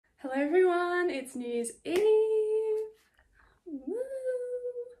Hello everyone, it's New Year's Eve. Woo.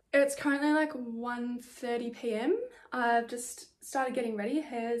 It's currently like 1:30 p.m. I've just started getting ready.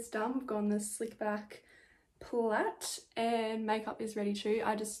 Hair's done, we've gone the slick back plait and makeup is ready too.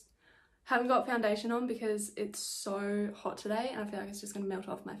 I just haven't got foundation on because it's so hot today and I feel like it's just going to melt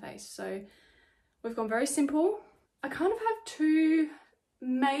off my face. So we've gone very simple. I kind of have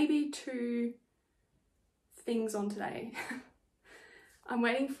maybe two things on today. I'm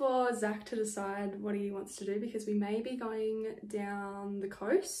waiting for Zach to decide what he wants to do because we may be going down the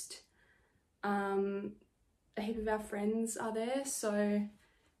coast. A heap of our friends are there, so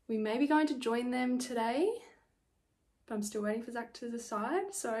we may be going to join them today, but I'm still waiting for Zach to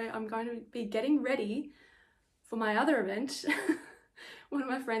decide. So I'm going to be getting ready for my other event. One of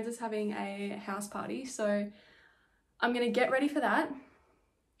my friends is having a house party, so I'm going to get ready for that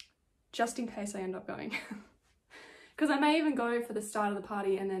just in case I end up going. Because I may even go for the start of the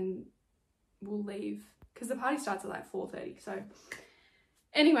party and then we'll leave because the party starts at like 4:30. So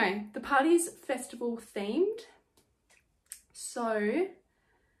anyway, the party's festival themed. So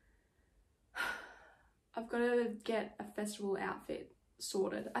I've got to get a festival outfit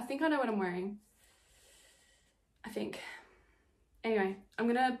sorted. I think I know what I'm wearing. I think. Anyway, I'm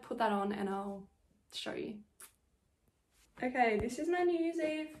going to put that on and I'll show you. Okay, this is my New Year's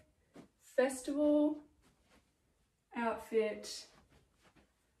Eve festival outfit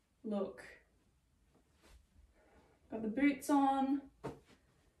look. Got the boots on.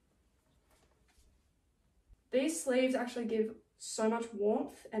 These sleeves actually give so much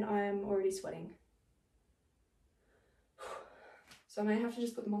warmth and I am already sweating. So I may have to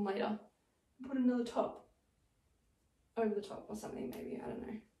just put them on later. Put another top over the top or something maybe, I don't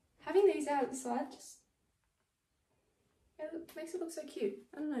know. Having these out at the side just it makes it look so cute.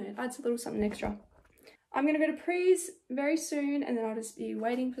 I don't know, it adds a little something extra. I'm going to go to Pre's very soon and then I'll just be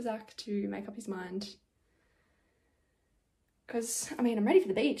waiting for Zach to make up his mind. Because, I mean, I'm ready for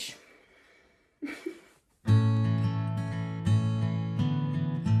the beach.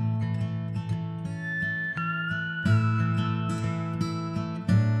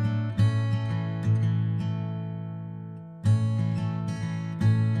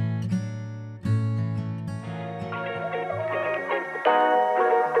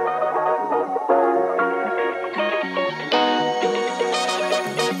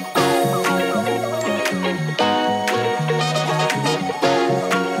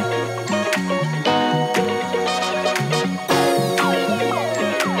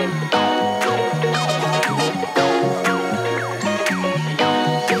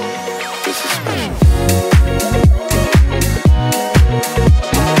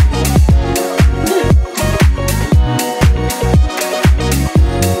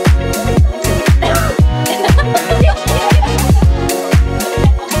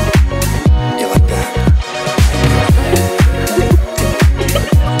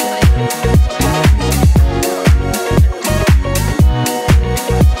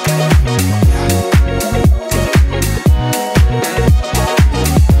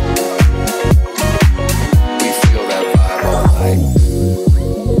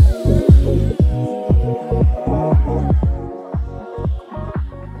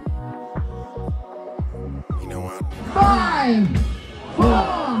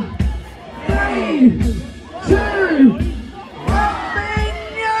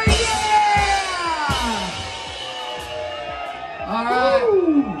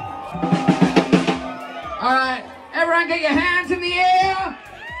 Alright, everyone get your hands in the air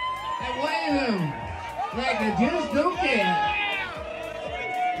and wave them like you just don't care.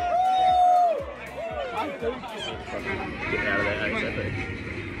 Get out of that ASAP.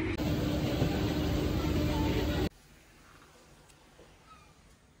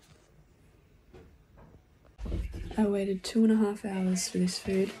 I waited 2.5 hours for this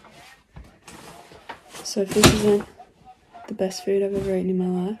food. So if this isn't the best food I've ever eaten in my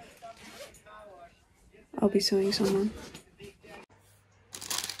life, I'll be suing someone.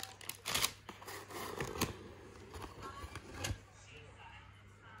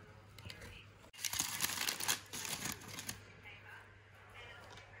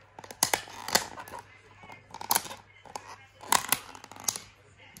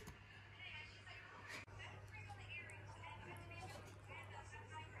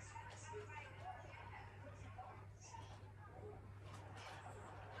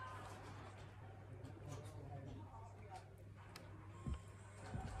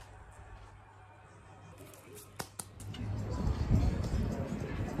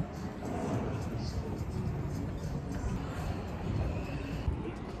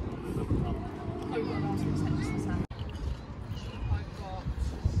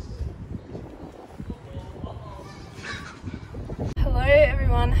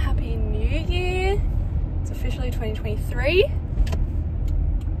 everyone, Happy New Year. It's officially 2023.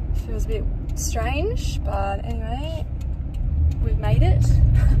 Feels a bit strange, but anyway, we've made it.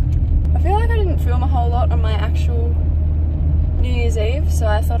 I feel like I didn't film a whole lot on my actual New Year's Eve, so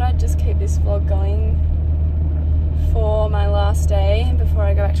I thought I'd just keep this vlog going for my last day before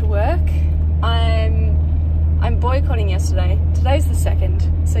I go back to work. I'm boycotting yesterday. Today's the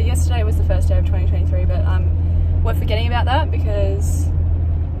 2nd, so yesterday was the first day of 2023, but we're forgetting about that because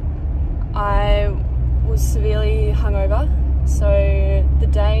I was severely hungover, so the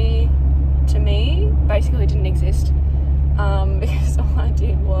day to me basically didn't exist because all I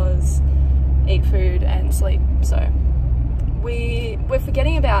did was eat food and sleep. So we're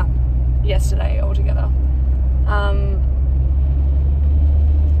forgetting about yesterday altogether.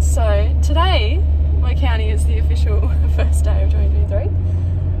 So today we're counting as the official first day of 2023.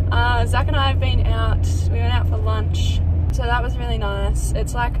 Zach and I have been out, we went out for lunch, so that was really nice.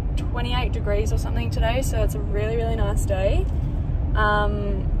 It's like 28 degrees or something today, so it's a really, really nice day.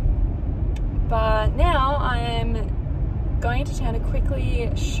 But now I am going to town to quickly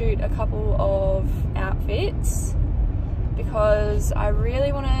shoot a couple of outfits because I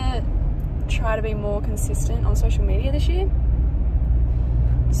really want to try to be more consistent on social media this year.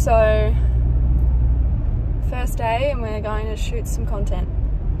 So first day, and we're going to shoot some content.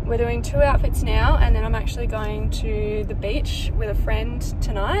 We're doing 2 outfits now, and then I'm actually going to the beach with a friend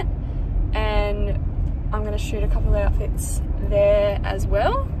tonight, and I'm going to shoot a couple of outfits there as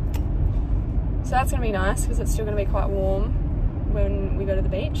well. So that's going to be nice because it's still going to be quite warm when we go to the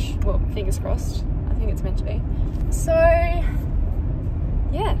beach. Well, fingers crossed. I think it's meant to be. So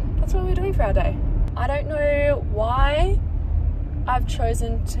yeah, that's what we're doing for our day. I don't know why I've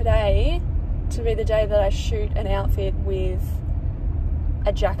chosen today to be the day that I shoot an outfit with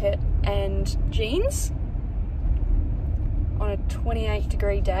a jacket and jeans on a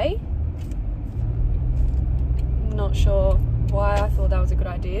 28-degree day. Not sure why I thought that was a good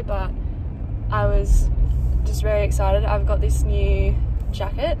idea, but I was just very excited. I've got this new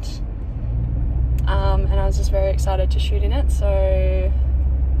jacket and I was just very excited to shoot in it, so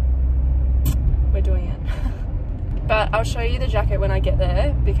we're doing it. But I'll show you the jacket when I get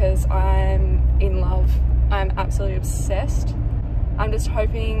there because I'm in love. I'm absolutely obsessed. I'm just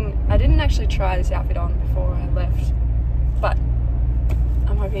hoping, I didn't actually try this outfit on before I left, but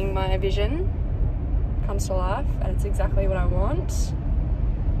I'm hoping my vision comes to life and it's exactly what I want.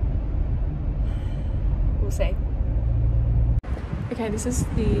 We'll see. Okay, this is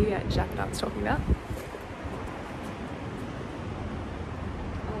the jacket I was talking about.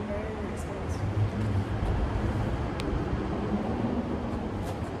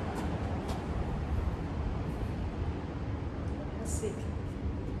 Sick.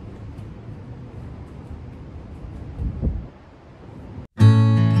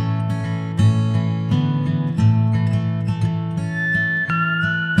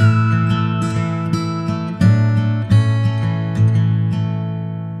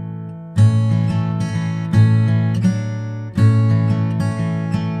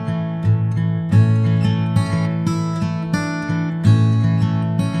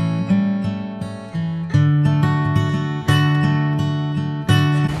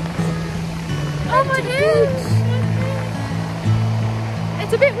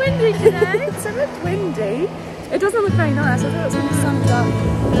 It's a bit windy today. It's a bit windy. It doesn't look very nice. I thought it was going to be sunned up.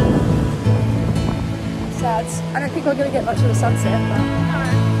 Sad. I don't think we're going to get much of a sunset, but no.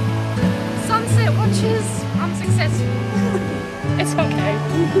 Sunset watches unsuccessful. It's okay.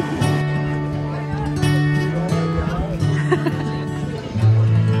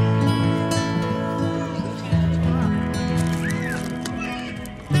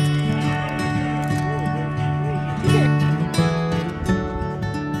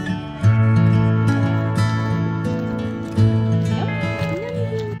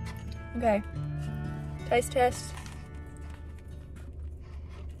 Okay, taste test.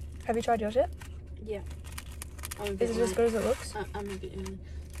 Have you tried yours yet? Yeah. Is it as good as it looks? I'm a bit in.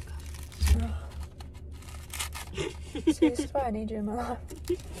 See, this is why I need you in my life.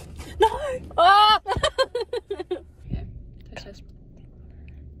 No! Ah! Okay, taste test.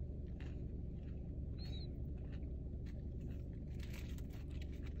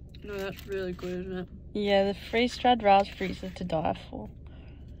 No, that's really good, isn't it? Yeah, the freeze-dried raspberries are to die for.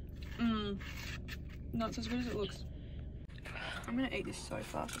 No, it's as good as it looks. I'm gonna eat this so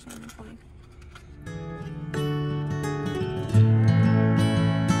fast, it's not even funny.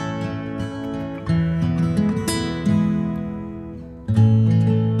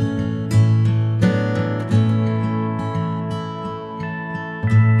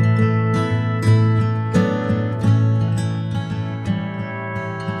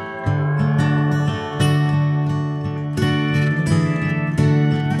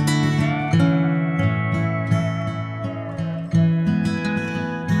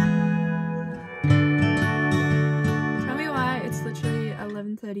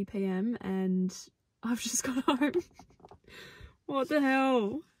 and I've just got home. What the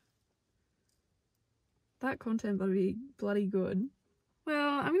hell? That content better be bloody good.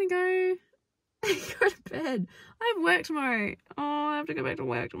 Well, I'm gonna go to bed. I have work tomorrow. Oh, I have to go back to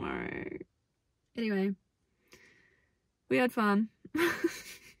work tomorrow. Anyway, we had fun.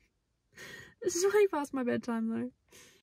 This is way past my bedtime though.